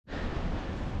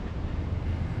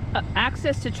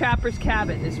access to Trapper's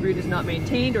Cabin. This route is not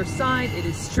maintained or signed. It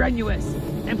is strenuous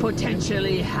and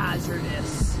potentially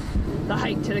hazardous. The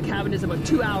hike to the cabin is about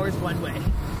 2 hours one way.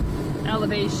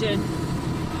 Elevation,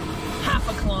 half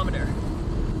a kilometer.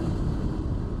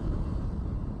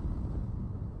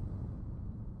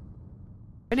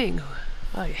 Morning.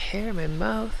 Oh, your hair in my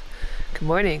mouth. Good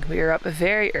morning. We are up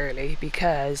very early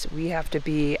because we have to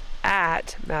be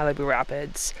at Malibu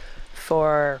Rapids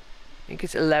for, I think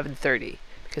it's 11:30,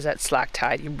 because that's slack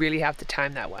tide. You really have to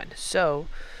time that one. So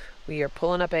we are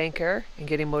pulling up anchor and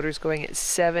getting motors going at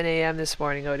 7 a.m. this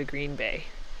morning out of Green Bay.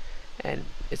 And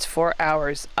it's 4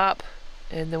 hours up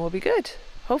and then we'll be good,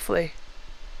 hopefully.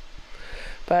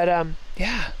 But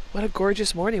yeah, what a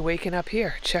gorgeous morning waking up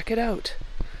here. Check it out.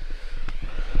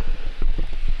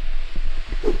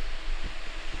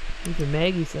 Even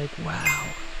Maggie's like, wow.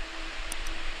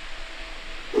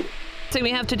 Thing we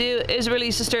have to do is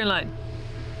release the stern line.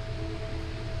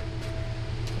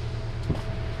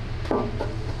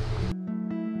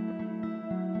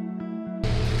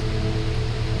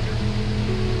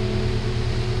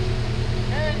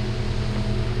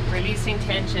 Releasing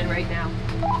tension right now.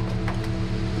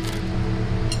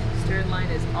 Stern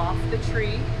line is off the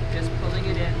tree, just pulling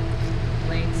it in.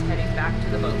 Lane's heading back to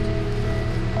the boat.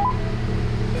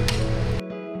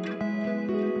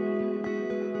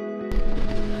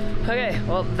 Okay,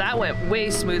 well that went way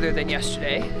smoother than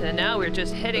yesterday, and now we're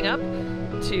just heading up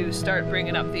to start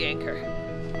bringing up the anchor.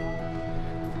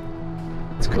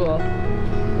 It's cool.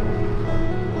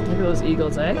 Look at those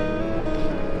eagles, eh?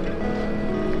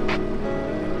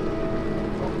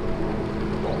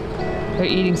 They're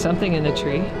eating something in the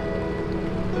tree.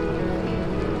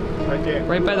 Right there.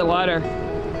 Right by the water.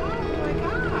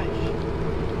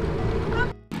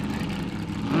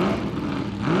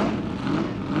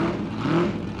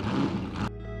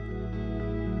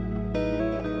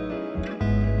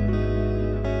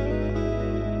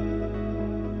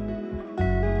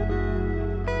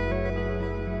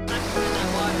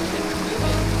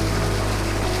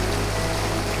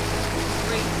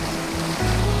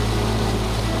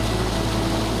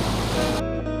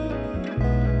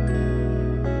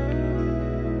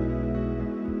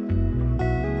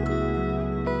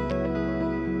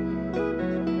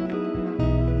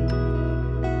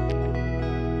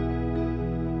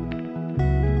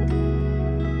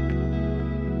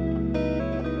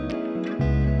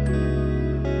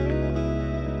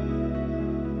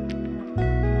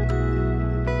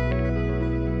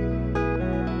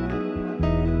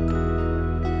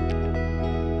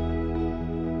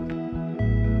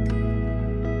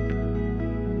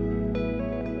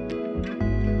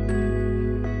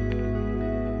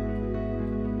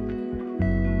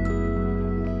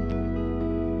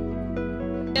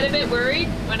 Get a bit worried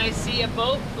when I see a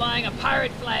boat flying a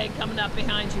pirate flag coming up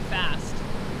behind you fast.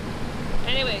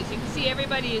 Anyways, you can see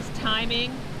everybody is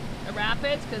timing the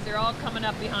rapids because they're all coming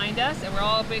up behind us and we're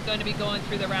all going to be going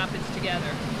through the rapids together.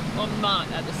 Well, not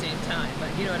at the same time,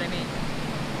 but you know what I mean.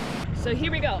 So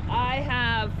here we go. I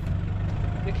have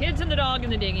the kids and the dog in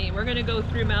the dinghy. We're going to go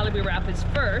through Malibu Rapids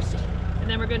first and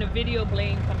then we're going to video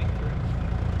Blaine coming through.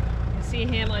 You can see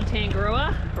him on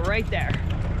Tangaroa right there.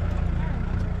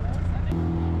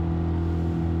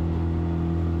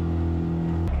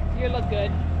 You look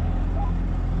good.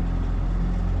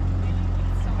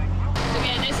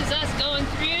 Again, this is us going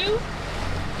through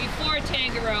before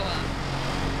Tangaroa.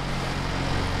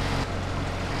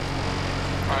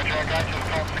 Roger, I got you.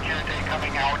 Call security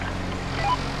coming out.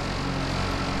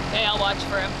 Okay, I'll watch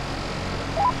for him.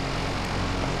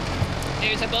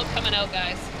 There's a boat coming out,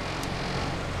 guys.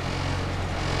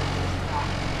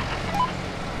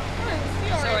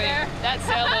 Sorry, that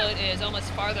sailboat is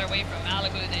almost farther away from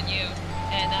Malibu than you.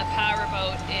 And that power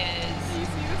boat is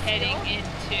heading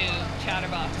into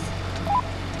Chatterbox.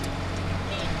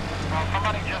 Well,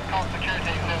 somebody just called security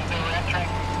says they were entering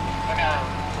the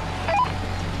Narrows.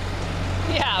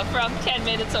 Yeah, from 10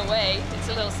 minutes away. It's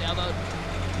a little sailboat.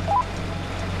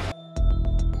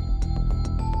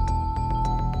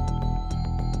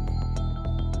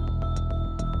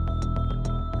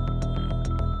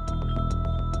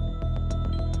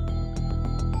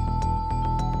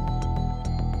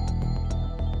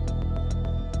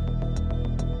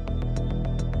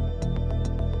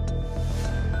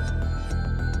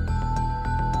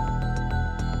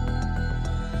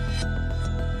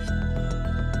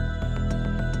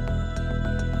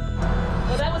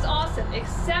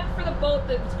 Except for the boat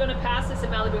that's going to pass us at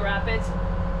Malibu Rapids.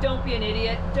 Don't be an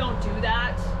idiot. Don't do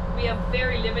that. We have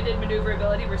very limited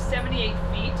maneuverability. We're 78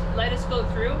 feet. Let us go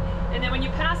through. And then when you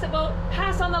pass a boat,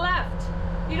 pass on the left.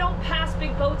 You don't pass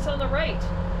big boats on the right.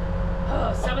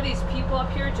 Oh, some of these people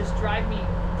up here just drive me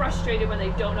frustrated when they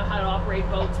don't know how to operate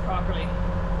boats properly.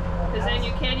 Because then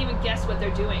you can't even guess what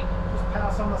they're doing. Just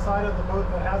pass on the side of the boat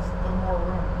that has the more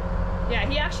room. Yeah,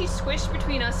 he actually squished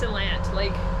between us and land.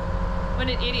 Like, what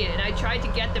an idiot. And I tried to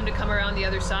get them to come around the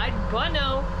other side, but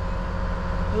no.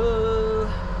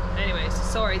 Anyways,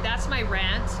 sorry, that's my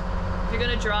rant. If you're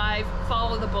gonna drive,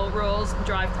 follow the boat rules and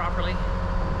drive properly.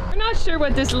 We're not sure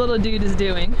what this little dude is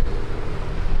doing.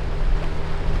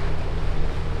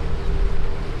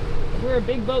 We're a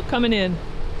big boat coming in.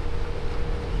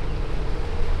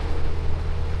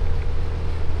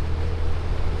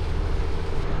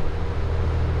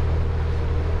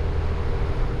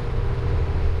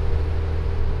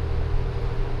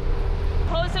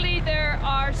 Supposedly there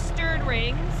are stern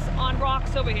rings on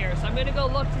rocks over here, so I'm going to go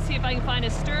look to see if I can find a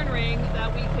stern ring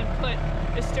that we can put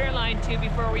the stern line to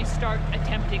before we start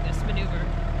attempting this maneuver.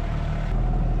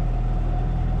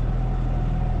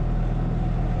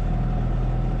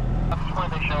 Where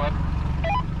they show it.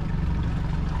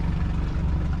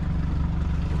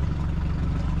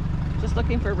 Just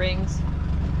looking for rings.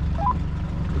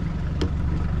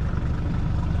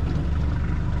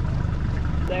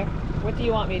 There. What do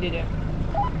you want me to do?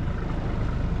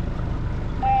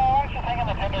 I was just hanging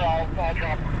the tender. I'll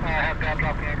have Dad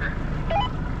drop the anchor.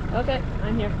 Okay,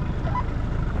 I'm here.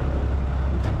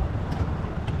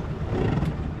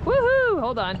 Woohoo!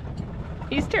 Hold on.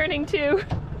 He's turning too.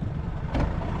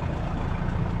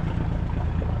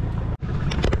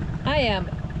 I am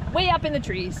way up in the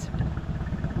trees.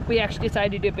 We actually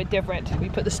decided to do it a bit different. We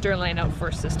put the stern line out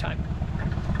first this time.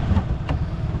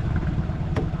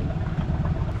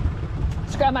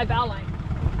 Let's grab my bow line.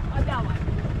 My bow line.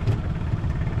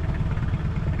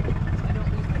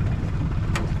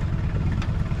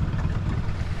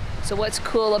 So what's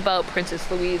cool about Princess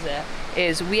Louisa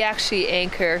is we actually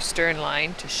anchor stern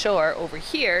line to shore over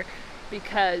here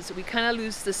because we kind of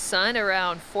lose the sun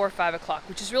around 4 or 5 o'clock,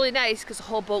 which is really nice because the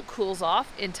whole boat cools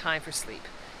off in time for sleep.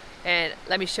 And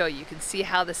let me show you, you can see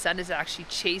how the sun is actually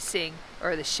chasing,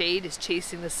 or the shade is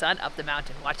chasing the sun up the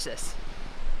mountain. Watch this.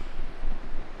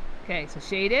 Okay, so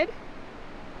shaded,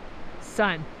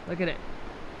 sun, look at it.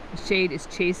 The shade is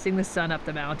chasing the sun up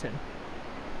the mountain.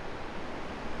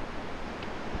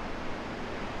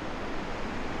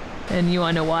 And you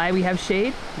want to know why we have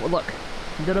shade? Well, look,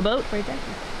 little boat right there.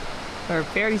 Or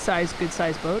fairly sized, good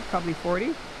sized boat, probably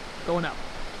 40, going up.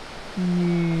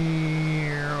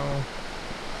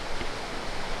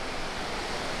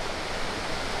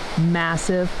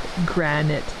 Massive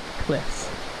granite cliffs.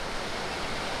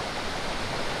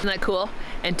 Isn't that cool?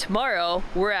 And tomorrow,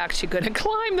 we're actually going to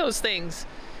climb those things.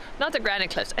 Not the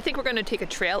granite cliffs. I think we're going to take a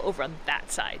trail over on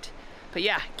that side. But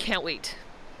yeah, can't wait.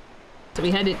 So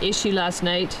we had an issue last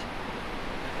night,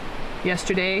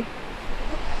 yesterday,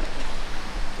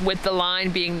 with the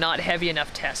line being not heavy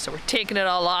enough test. So we're taking it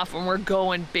all off and we're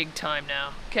going big time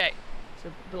now. Okay,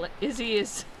 so Izzy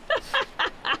is...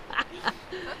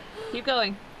 Keep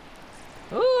going.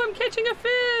 Oh, I'm catching a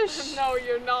fish. No,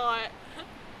 you're not.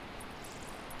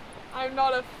 I'm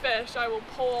not a fish. I will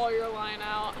pull all your line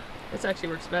out. This actually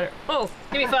works better. Oh,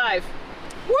 give me 5.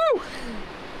 Woo!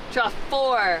 Draw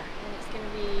 4. And it's gonna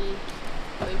be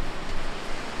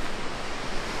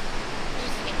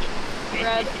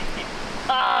red.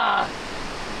 Ah!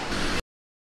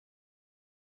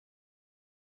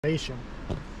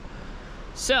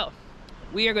 So,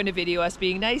 we are going to video us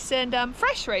being nice and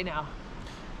fresh right now.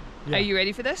 Yeah. Are you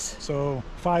ready for this? So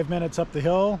 5 minutes up the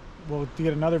hill, we'll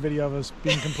get another video of us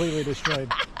being completely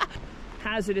destroyed.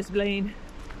 Hazardous, Blaine.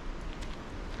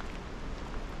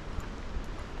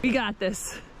 We got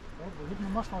this. Oh, we're hitting the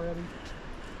muck already.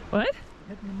 What?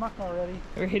 We're hitting the muck already.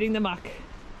 We're hitting the muck.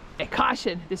 Hey,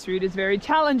 caution, this route is very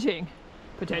challenging,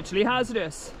 potentially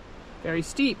hazardous, very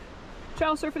steep.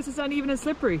 Trail surface is uneven and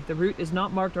slippery. The route is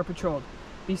not marked or patrolled.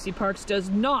 BC Parks does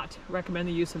not recommend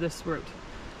the use of this route.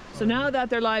 So now that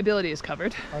their liability is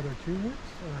covered. Are there 2 routes?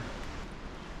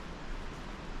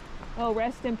 Or? Oh,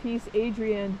 rest in peace,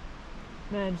 Adrian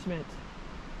Management.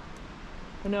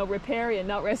 Oh, no, riparian,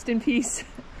 not rest in peace.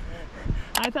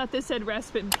 I thought this said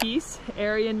rest in peace,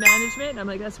 Aryan Management. I'm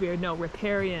like, that's weird. No,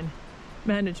 riparian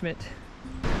management.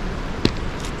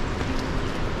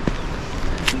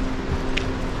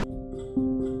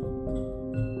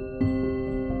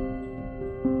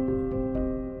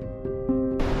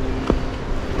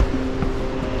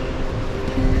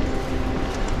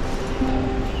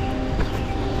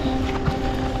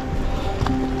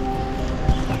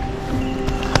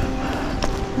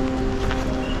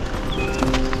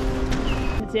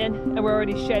 It's in, and we're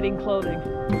already shedding clothing.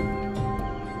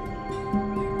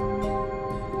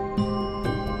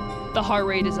 The heart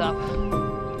rate is up.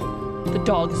 The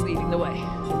dog is leading the way.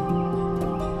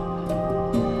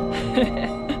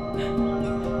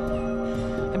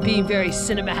 I'm being very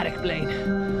cinematic,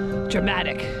 Blaine.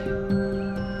 Dramatic.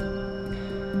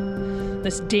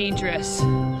 This dangerous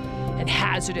and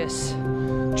hazardous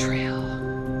trail.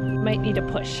 Might need a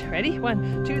push. Ready?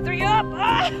 1, 2, 3, up!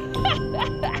 Ah!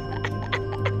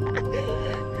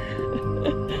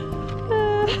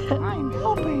 I'm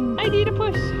helping. I need a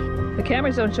push. The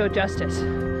cameras don't show justice.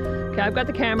 Okay, I've got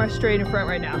the camera straight in front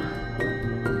right now.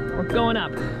 We're going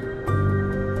up.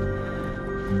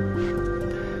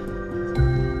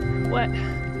 What?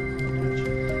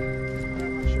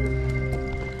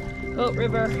 Oh,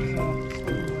 river.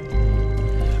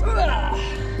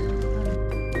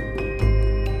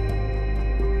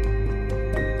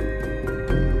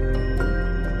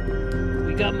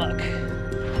 We got muck.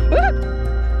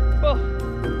 Oh,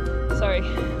 sorry.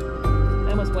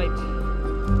 I almost wiped.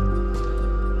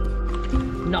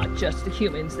 Not just the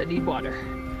humans that need water.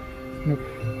 Nope.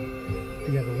 Do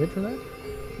you have a lid for that?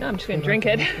 No, I'm just gonna drink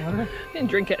it. I'm gonna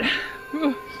drink it.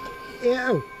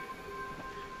 Ew.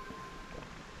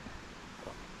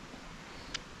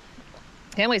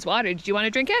 Hanway's water. Did you want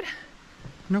to drink it?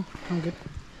 No, I'm good.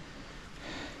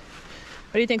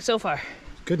 What do you think so far?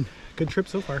 Good. Good trip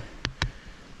so far.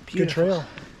 Beautiful. Good trail.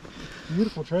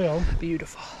 Beautiful trail.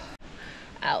 Beautiful.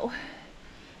 Ow.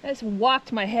 I just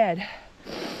walked my head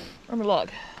on a log.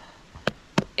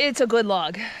 It's a good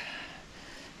log.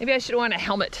 Maybe I should have worn a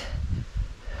helmet.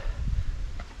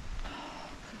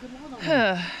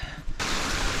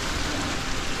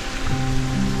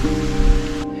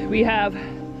 We have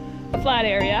a flat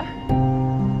area.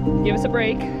 Give us a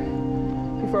break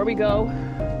before we go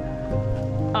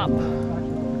up.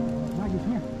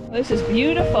 This is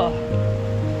beautiful.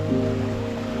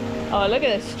 Oh, look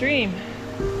at the stream.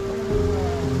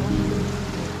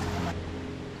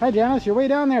 Hi Janice, you're way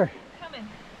down there. Coming.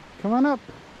 Come on up.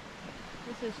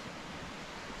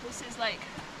 This is like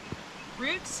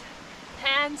roots,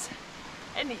 hands,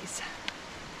 and knees.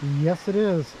 Yes it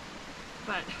is.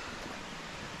 But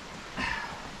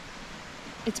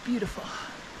it's beautiful.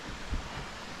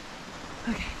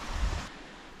 Okay.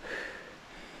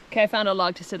 Okay, I found a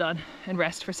log to sit on and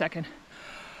rest for a second.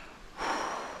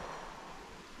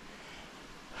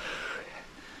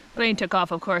 Blaine took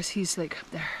off, of course. He's like up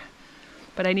there.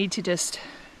 But I need to just,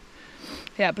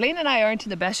 yeah, Blaine and I aren't in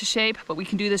the best of shape, but we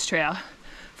can do this trail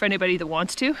for anybody that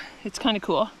wants to. It's kind of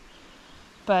cool.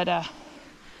 But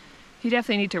you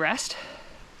definitely need to rest.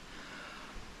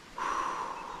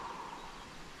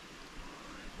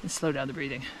 And slow down the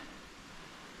breathing.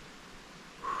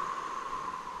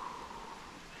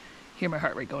 Hear my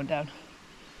heart rate going down.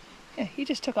 Yeah, he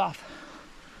just took off.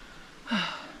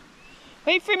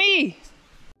 Wait for me!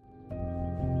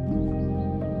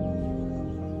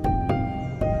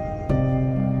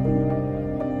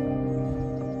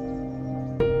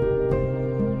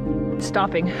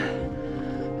 Stopping.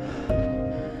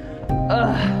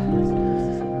 I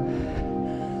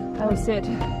would sit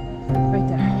right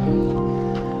there.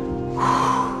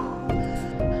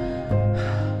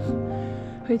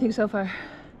 What do you think so far?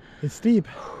 It's steep.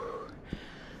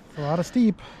 It's a lot of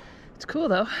steep. It's cool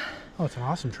though. Oh, it's an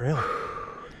awesome trail.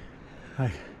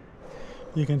 Like,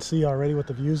 you can see already what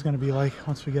the view is going to be like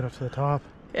once we get up to the top.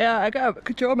 Yeah, I gotta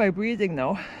control my breathing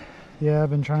though. Yeah, I've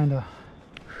been trying to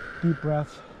deep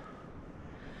breaths.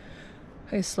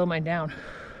 I gotta slow mine down.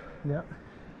 Yep.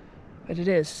 But it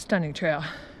is a stunning trail.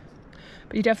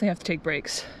 But you definitely have to take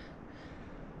breaks.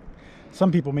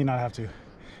 Some people may not have to.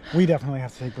 We definitely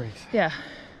have to take breaks. Yeah.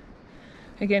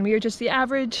 Again, we are just the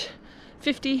average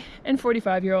 50 and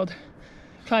 45-year-old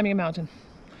climbing a mountain.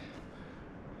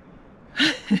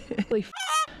 Holy f***.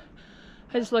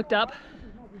 I just looked up.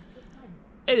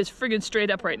 It is friggin'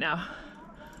 straight up right now.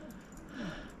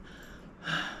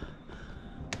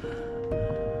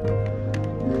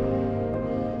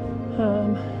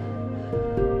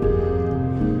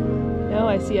 Now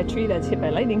I see a tree that's hit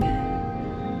by lightning.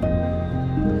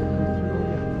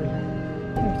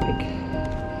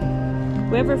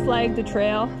 Whoever flagged the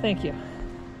trail, thank you.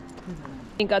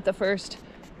 Got the first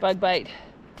bug bite.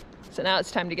 So now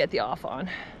it's time to get the off on.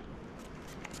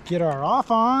 Get our off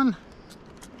on.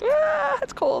 Ah,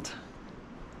 it's cold.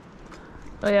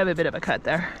 Oh, you have a bit of a cut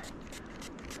there.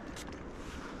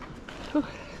 Whew.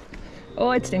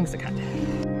 Oh, it stings to cut.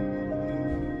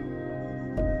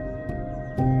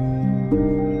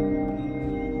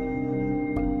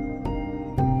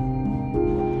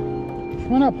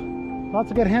 Come on up. Lots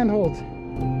of good handholds.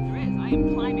 There is. I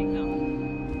am climbing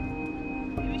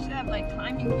though. Maybe we should have like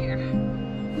climbing gear.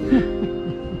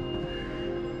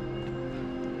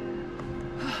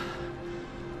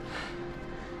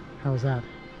 How's that?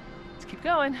 Let's keep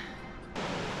going.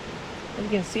 And you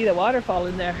can see the waterfall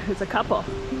in there. There's a couple.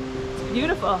 It's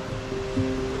beautiful.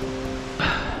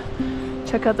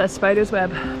 Check out that spider's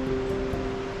web.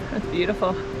 That's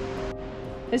beautiful.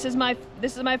 This is my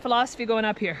philosophy going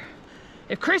up here.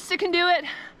 If Krista can do it,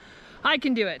 I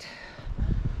can do it.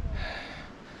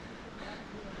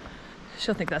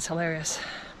 She'll think that's hilarious.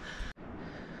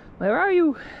 Where are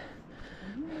you?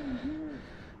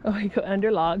 Oh, you go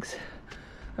under logs,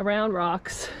 around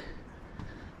rocks.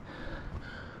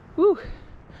 Woo!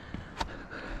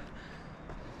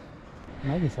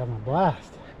 Maggie's having a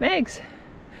blast. Megs.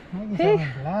 Maggie's Hey.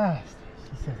 having a blast.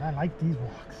 She says, I like these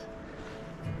walks.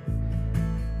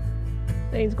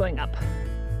 Lane's going up.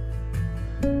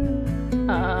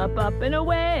 Up, up and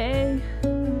away.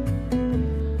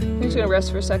 I'm just gonna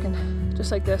rest for a second,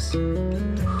 just like this.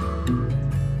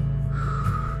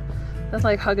 That's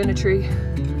like hugging a tree.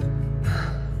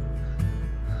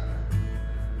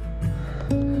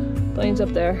 Lane's up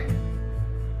there.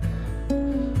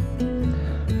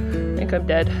 I think I'm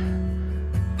dead.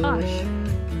 Gosh,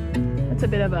 that's a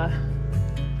bit of a,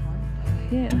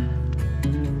 yeah.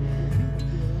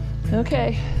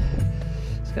 Okay,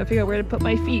 just gotta figure out where to put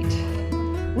my feet.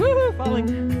 Woohoo,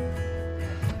 falling.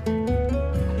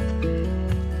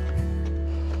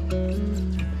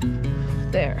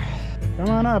 There. Come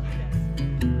on up.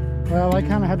 Well, I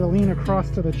kind of had to lean across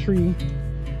to the tree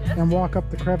and walk up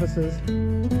the crevices.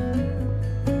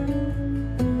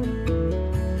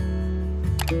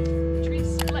 Tree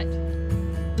split.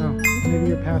 Oh, maybe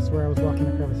you're past where I was walking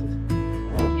the crevices.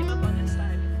 Came up on this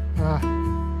side. Ah,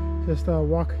 just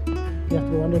walk. You have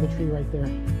to go under the tree right there.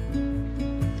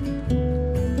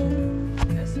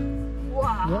 Yes.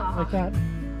 Wow. Yeah, like that.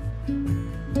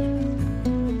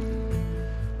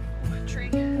 Tree.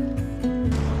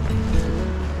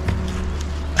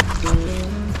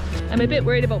 I'm a bit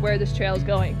worried about where this trail is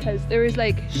going because there is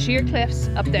like sheer cliffs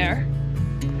up there.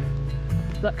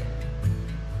 Look.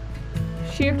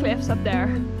 Sheer cliffs up there.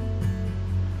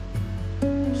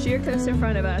 Sheer cliffs in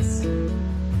front of us.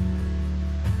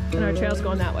 And our trail's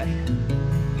going that way.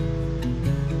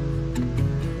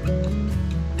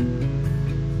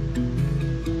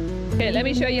 Okay, let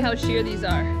me show you how sheer these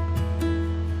are.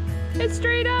 It's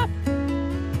straight up.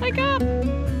 Like up.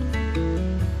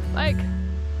 Like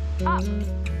up.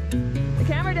 The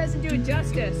camera doesn't do it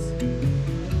justice.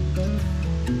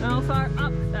 How far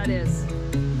up that is.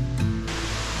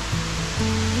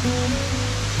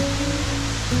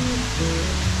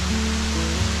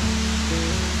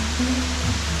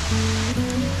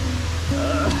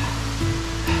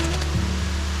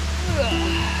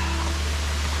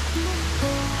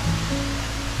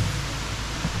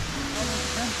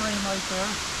 Right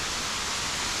there.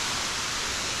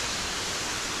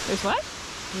 There's what?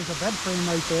 There's a bed frame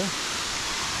right there.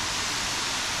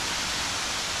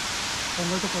 And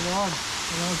look at the log.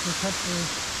 The logs protect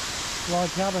the log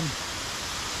cabin.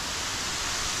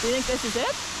 Do you think this is it?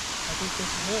 I think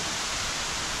this is it.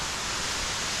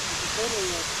 This is totally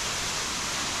it.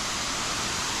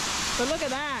 But look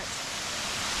at that.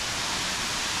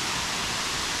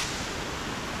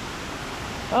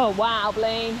 Oh wow,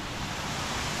 Blaine.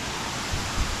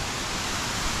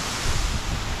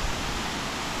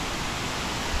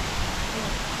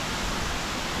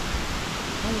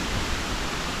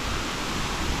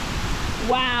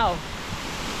 Wow.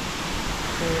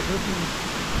 So this is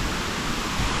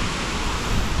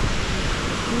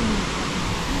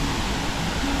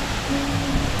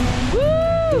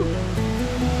Woo!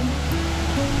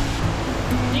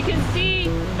 You can see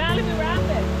Malibu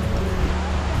Rapids.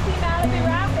 You can see Malibu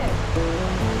Rapids.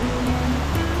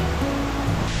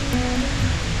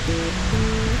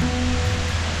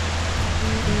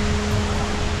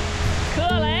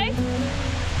 Cool, eh?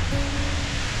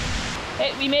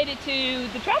 Hey, we made it to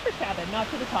the trapper's cabin, not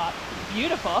to the top.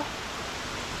 Beautiful.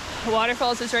 The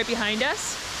waterfalls is right behind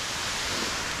us.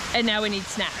 And now we need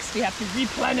snacks. We have to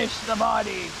replenish the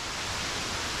body.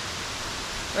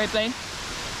 Right, Blaine?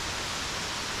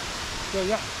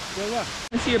 yeah.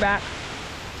 Let's see your back.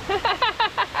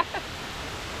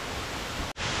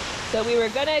 So we were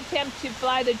gonna attempt to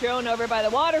fly the drone over by the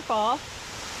waterfall,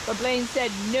 but Blaine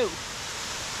said no.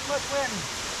 Too much wind.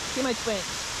 Too much wind.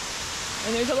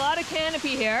 And there's a lot of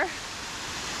canopy here.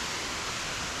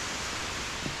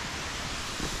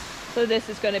 So this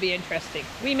is gonna be interesting.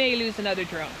 We may lose another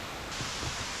drone.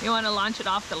 You wanna launch it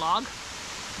off the log?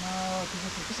 No,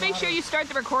 because Just make sure you start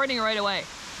the recording right away.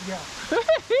 Yeah.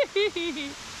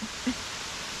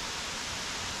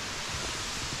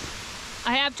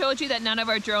 I have told you that none of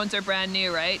our drones are brand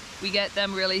new, right? We get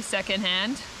them really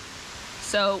secondhand.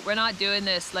 So we're not doing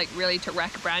this like really to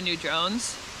wreck brand new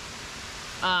drones.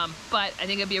 But I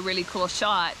think it'd be a really cool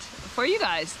shot for you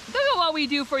guys. Look at what we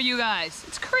do for you guys.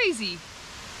 It's crazy.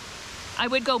 I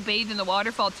would go bathe in the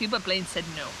waterfall too, but Blaine said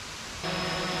no.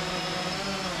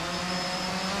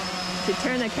 To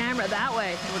turn the camera that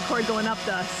way and record going up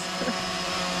to us.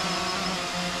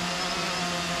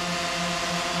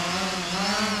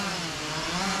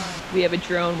 We have a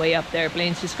drone way up there.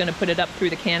 Blaine's just gonna put it up through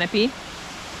the canopy,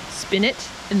 spin it,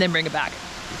 and then bring it back.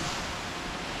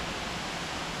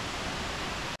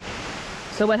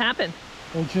 So what happened?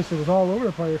 Well, it was all over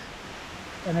the place,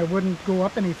 and it wouldn't go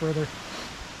up any further.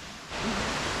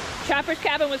 Trapper's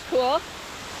cabin was cool.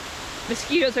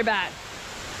 Mosquitoes are bad.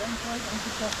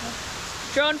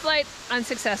 Drone flight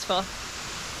unsuccessful.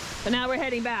 So now we're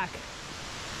heading back.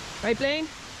 Right, Blaine?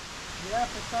 Yep,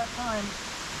 it's that time.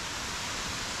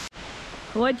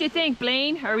 What'd you think,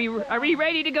 Blaine? Are we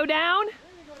ready to go down?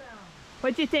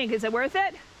 What'd you think? Is it worth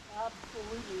it?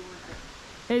 Absolutely worth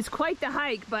it. It's quite the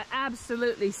hike, but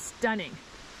absolutely stunning.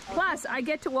 Plus, I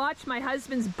get to watch my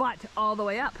husband's butt all the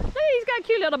way up. Hey, he's got a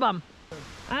cute little bum.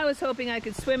 I was hoping I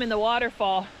could swim in the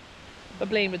waterfall, but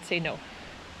Blaine would say no.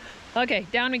 Okay,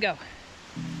 down we go.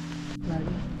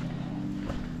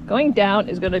 Going down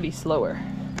is going to be slower.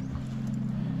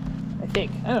 I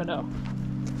think. I don't know. Well,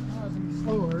 it's going to be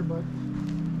slower, but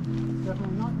it's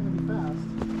definitely not going to be fast.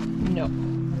 No. At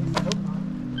least I hope not.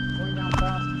 Going down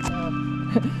fast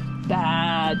is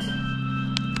bad.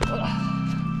 Ugh.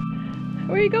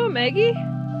 Where are you going, Maggie?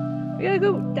 We gotta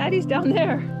go. Daddy's down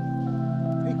there.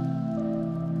 Hey,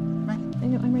 Maggie. I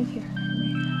know, I'm right here.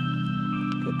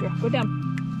 Good girl. Go down.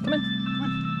 Come on. Come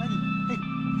on, Maggie. Hey,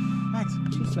 Max.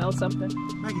 She smells something.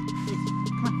 Maggie, hey,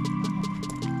 come on.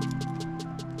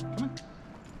 Come on.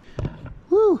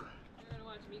 Woo! You're gonna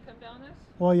watch me come down this?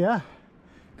 Well, yeah,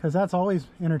 because that's always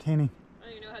entertaining. I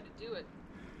don't even know how to do it.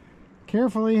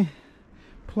 Carefully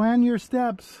plan your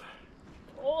steps.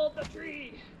 Hold the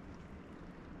tree.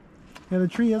 Yeah, the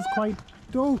tree is quite...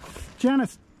 Oh,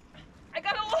 Janice. I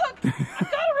gotta look. I've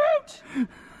got a root.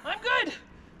 I'm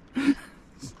good.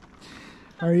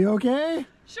 Are you okay?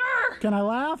 Sure. Can I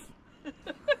laugh? I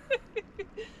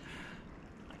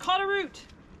caught a root.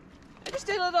 I just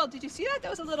did a little. Did you see that? That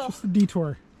was a little. Just a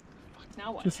detour.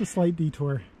 Now what? Just a slight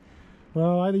detour.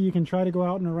 Well, either you can try to go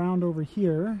out and around over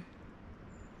here,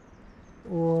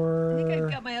 or... I think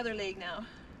I've got my other leg now.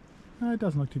 It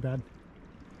doesn't look too bad.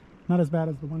 Not as bad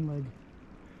as the one leg.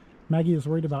 Maggie is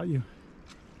worried about you.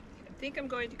 I think I'm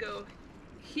going to go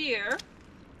here.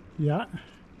 Yeah.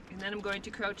 And then I'm going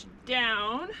to crouch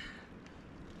down.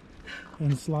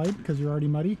 And slide, because you're already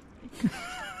muddy.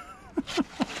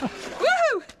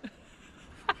 Woohoo!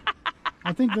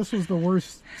 I think this was the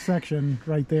worst section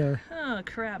right there. Oh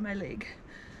crap, my leg.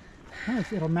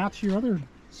 Nice, it'll match your other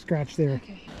scratch there.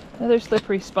 Okay. Another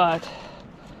slippery spot.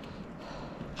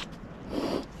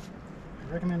 I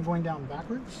recommend going down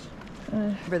backwards.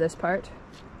 For this part.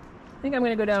 I think I'm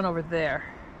going to go down over there.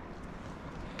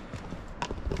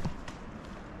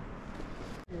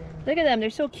 Look at them, they're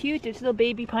so cute. They're little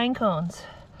baby pine cones.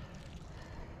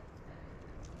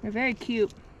 They're very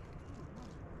cute.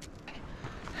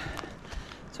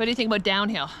 So what do you think about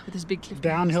downhill with this big cliff?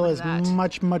 Downhill is Look at that.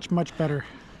 much, much, much better.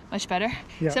 Much better?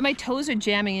 Yeah. So my toes are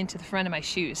jamming into the front of my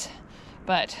shoes.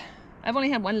 But I've only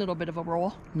had one little bit of a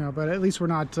roll. No, but at least we're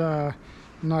not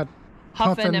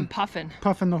Huffing and puffing.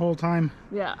 puffing the whole time.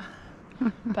 Yeah.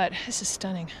 But this is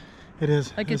stunning. It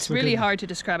is. Like it's really hard to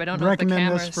describe. I don't know if the recommend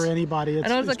camera's... this for anybody. I don't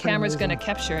know if the it's pretty camera's going to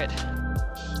amazing. capture it.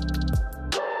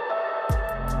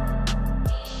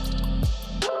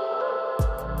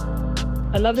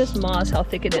 I love this moss, how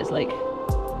thick it is. Like,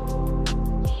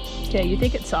 okay, you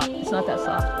think it's soft. It's not that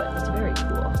soft, but it's very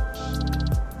cool.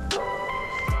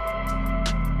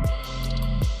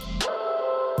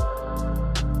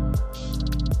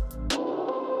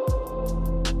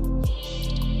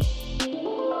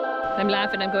 I'm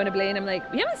laughing, I'm going to Blaine, I'm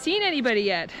like, we haven't seen anybody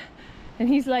yet. And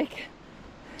he's like,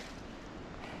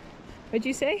 what'd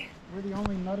you say? We're the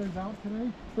only nutters out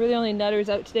today. We're the only nutters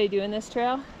out today doing this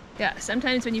trail. Yeah,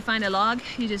 sometimes when you find a log,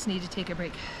 you just need to take a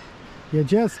break. You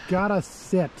just gotta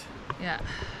sit. Yeah.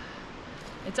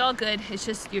 It's all good. It's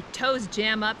just your toes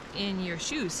jam up in your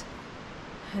shoes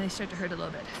and they start to hurt a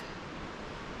little bit.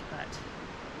 But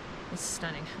it's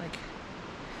stunning. Like,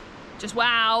 just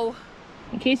wow.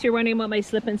 In case you're wondering about my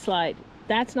slip and slide,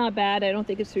 that's not bad. I don't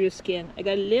think it's through the skin. I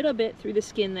got a little bit through the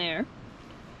skin there.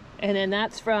 And then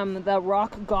that's from the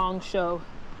rock gong show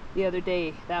the other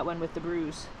day, that one with the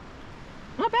bruise.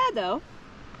 Not bad though.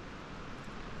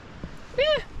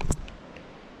 Yeah.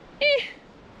 Eh.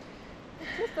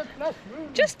 Just a flesh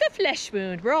wound. Just a flesh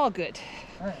wound. We're all good.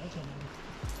 All right, that's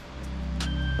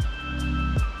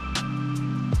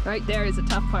Right there is a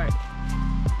tough part.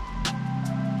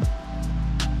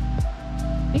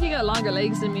 I think you got longer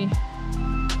legs than me.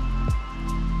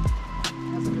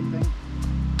 That's a good thing.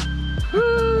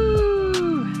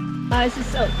 Woo! Oh, this is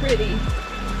so pretty.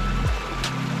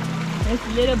 This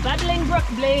little babbling brook,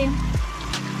 Blaine.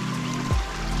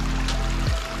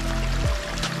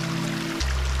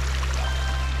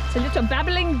 It's a little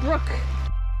babbling brook.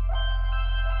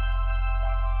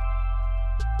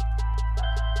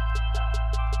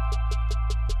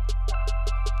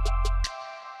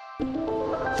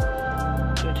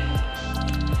 Good.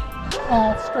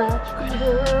 Oh, scratch.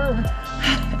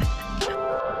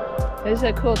 This is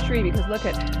a cool tree because look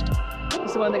at,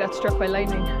 it's the one that got struck by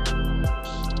lightning.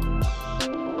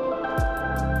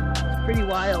 It's pretty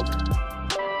wild.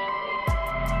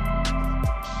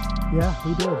 Yeah,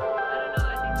 we did.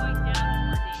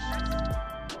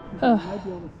 Oh. You might be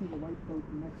able to see the white boat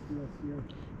next to us here.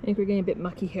 I think we're getting a bit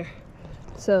mucky here.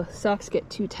 So socks get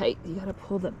too tight, you gotta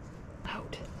pull them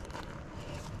out.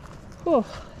 Oh,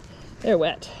 they're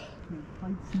wet. Can't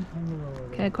quite see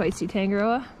Tangaroa. Can't quite see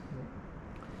Tangaroa.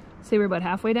 Say we're about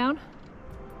halfway down.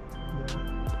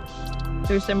 Yeah.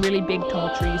 There's some really big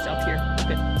tall trees up here. Look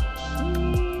at.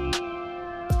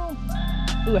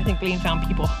 Ooh, I think Blaine found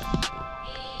people.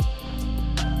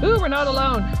 Ooh, we're not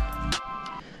alone.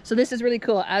 So this is really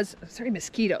cool. Sorry,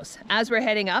 mosquitoes. As we're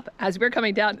heading up, as we're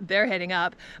coming down, they're heading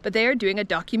up, but they are doing a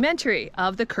documentary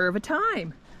of the Curve of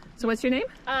Time. So what's your name?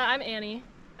 I'm Annie,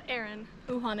 Aaron,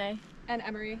 Uhane, and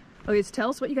Emery. Okay, so tell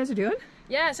us what you guys are doing.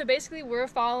 Yeah, so basically we're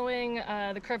following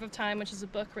The Curve of Time, which is a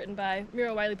book written by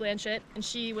Muriel Wiley Blanchett, and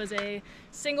she was a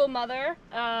single mother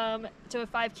to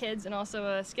 5 kids and also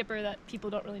a skipper that people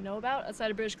don't really know about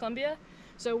outside of British Columbia.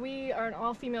 So we are an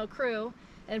all-female crew,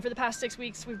 and for the past 6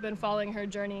 weeks we've been following her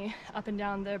journey up and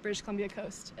down the British Columbia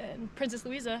coast, and Princess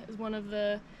Louisa is one of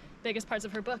the biggest parts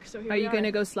of her book. So here Are we you going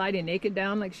to go sliding naked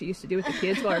down like she used to do with the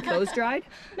kids while her clothes dried?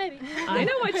 Maybe. I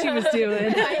know what she was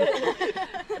doing.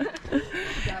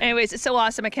 Anyways, it's so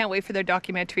awesome. I can't wait for their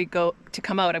documentary to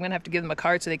come out. I'm going to have to give them a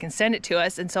card so they can send it to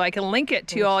us and so I can link it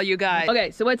to all you guys.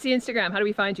 Okay, so what's the Instagram? How do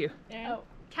we find you? Oh,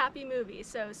 Capi Movie,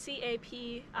 so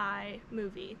C-A-P-I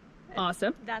movie.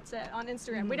 Awesome. That's it, on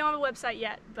Instagram. We don't have a website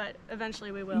yet, but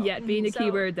eventually we will. Yet being the So-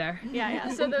 keyword there. Yeah.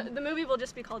 So the movie will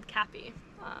just be called Capi.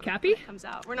 Capi? When it comes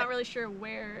out. We're not really sure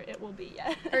where it will be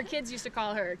yet. Her kids used to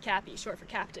call her Capi, short for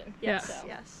captain. Yes. So,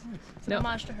 yes. It's No. an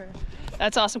homage to her.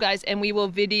 That's awesome, guys. And we will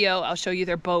video. I'll show you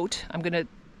their boat. I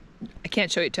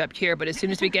can't show it to up here, but as soon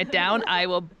as we get down, I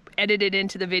will edit it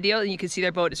into the video and you can see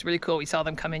their boat. It's really cool. We saw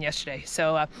them come in yesterday.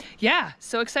 So yeah,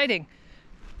 so exciting.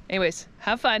 Anyways,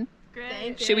 have fun.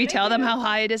 Great. Should we tell them how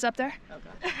high it is up there?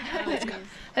 Okay.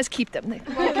 Let's keep them.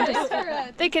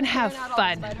 They can have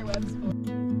fun.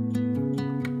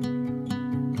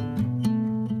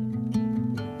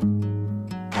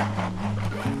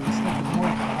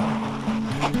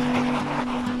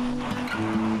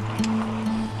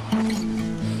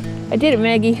 I did it,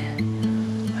 Maggie.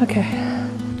 Okay.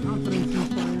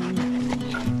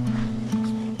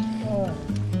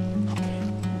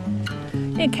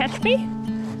 You catch me?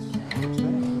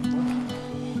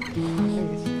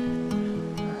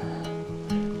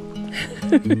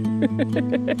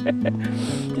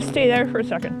 Just stay there for a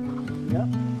second. Yeah.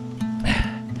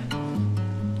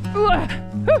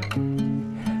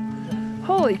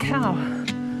 Holy cow.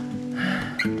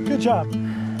 Good job.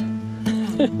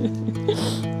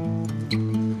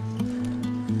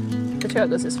 The trail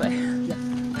goes this way. Yeah.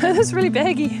 That's really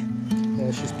baggy.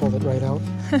 Yeah, she's pulled it right out.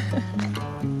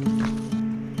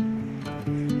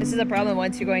 This is a problem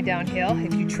once you're going downhill.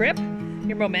 If you trip,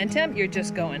 your momentum, you're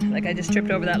just going. Like I just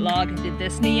tripped over that log and did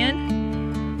this knee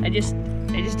in. I just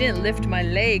didn't lift my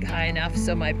leg high enough,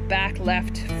 so my back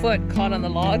left foot caught on the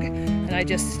log and I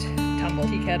just tumbled.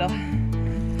 Tea kettle.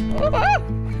 Oh,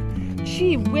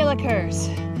 gee willikers.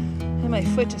 And my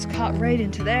foot just caught right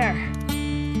into there.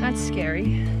 That's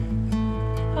scary.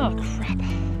 Oh crap.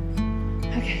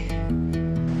 Okay.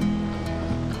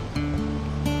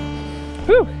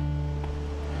 Whew.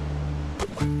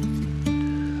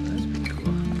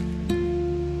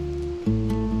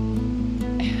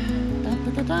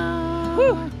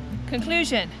 Whew.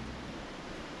 Conclusion.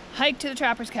 Hike to the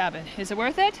trapper's cabin. Is it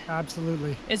worth it?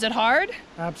 Absolutely. Is it hard?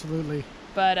 Absolutely.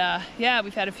 But yeah,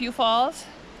 we've had a few falls.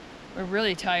 We're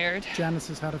really tired. Janice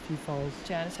has had a few falls.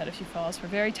 Janice had a few falls. We're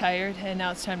very tired, and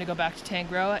now it's time to go back to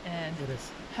Tangaroa and It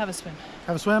is. have a swim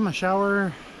Have a swim, a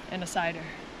shower. and a cider.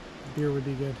 Beer would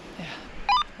be good. Yeah.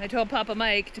 I told Papa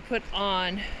Mike to put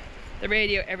on the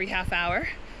radio every half hour,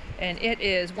 and it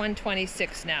is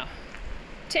 1:26 now.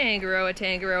 Tangaroa,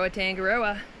 Tangaroa,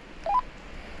 Tangaroa.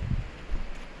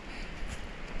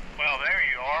 Well, there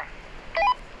you are.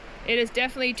 It is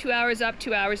definitely 2 hours up,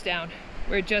 2 hours down.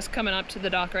 We're just coming up to the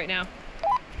dock right now.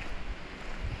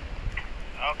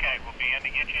 Okay, we'll be in to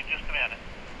get you in just a minute.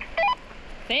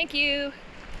 Thank you.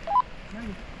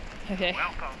 Okay.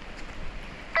 Welcome.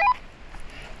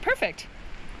 Perfect.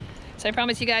 So I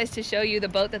promised you guys to show you the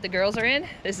boat that the girls are in.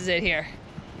 This is it here.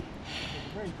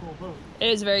 Very cool boat. It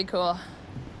is very cool.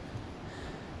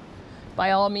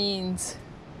 By all means.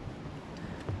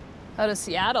 Out of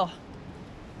Seattle.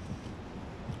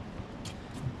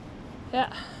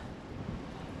 Yeah.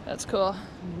 That's cool.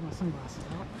 Get my sunglasses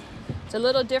out. It's a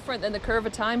little different than the Curve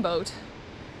of Time boat,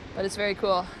 but it's very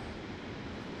cool.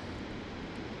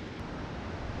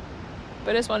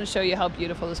 But I just want to show you how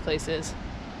beautiful this place is.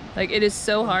 Like, it is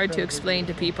so hard to explain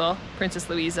to people Princess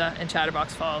Louisa and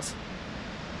Chatterbox Falls.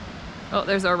 Oh,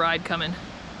 there's our ride coming.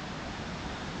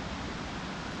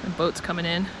 The boat's coming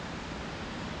in.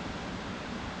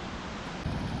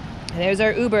 And there's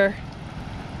our Uber.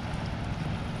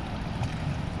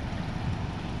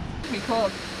 It's gonna be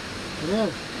cold. It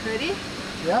is. Ready?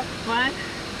 Yep. 1,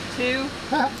 2. You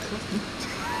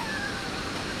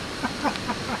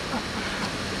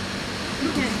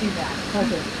can't do that.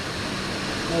 Okay.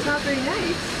 It's not very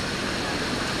nice.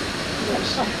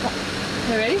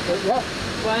 Okay, ready? Yeah.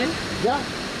 1, Yeah.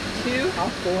 2,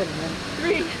 I'll go ahead and then.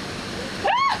 3.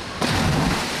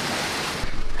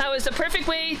 That was the perfect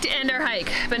way to end our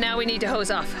hike, but now we need to hose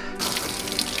off.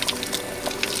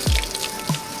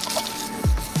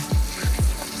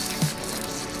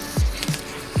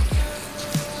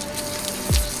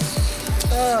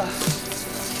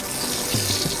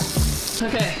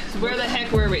 Okay, so where the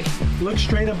heck were we? Look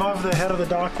straight above the head of the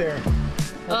dock there. That's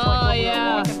Oh, like what we were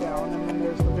yeah. walking down, and then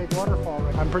there's the big waterfall.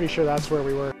 Right? I'm pretty sure that's where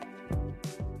we were.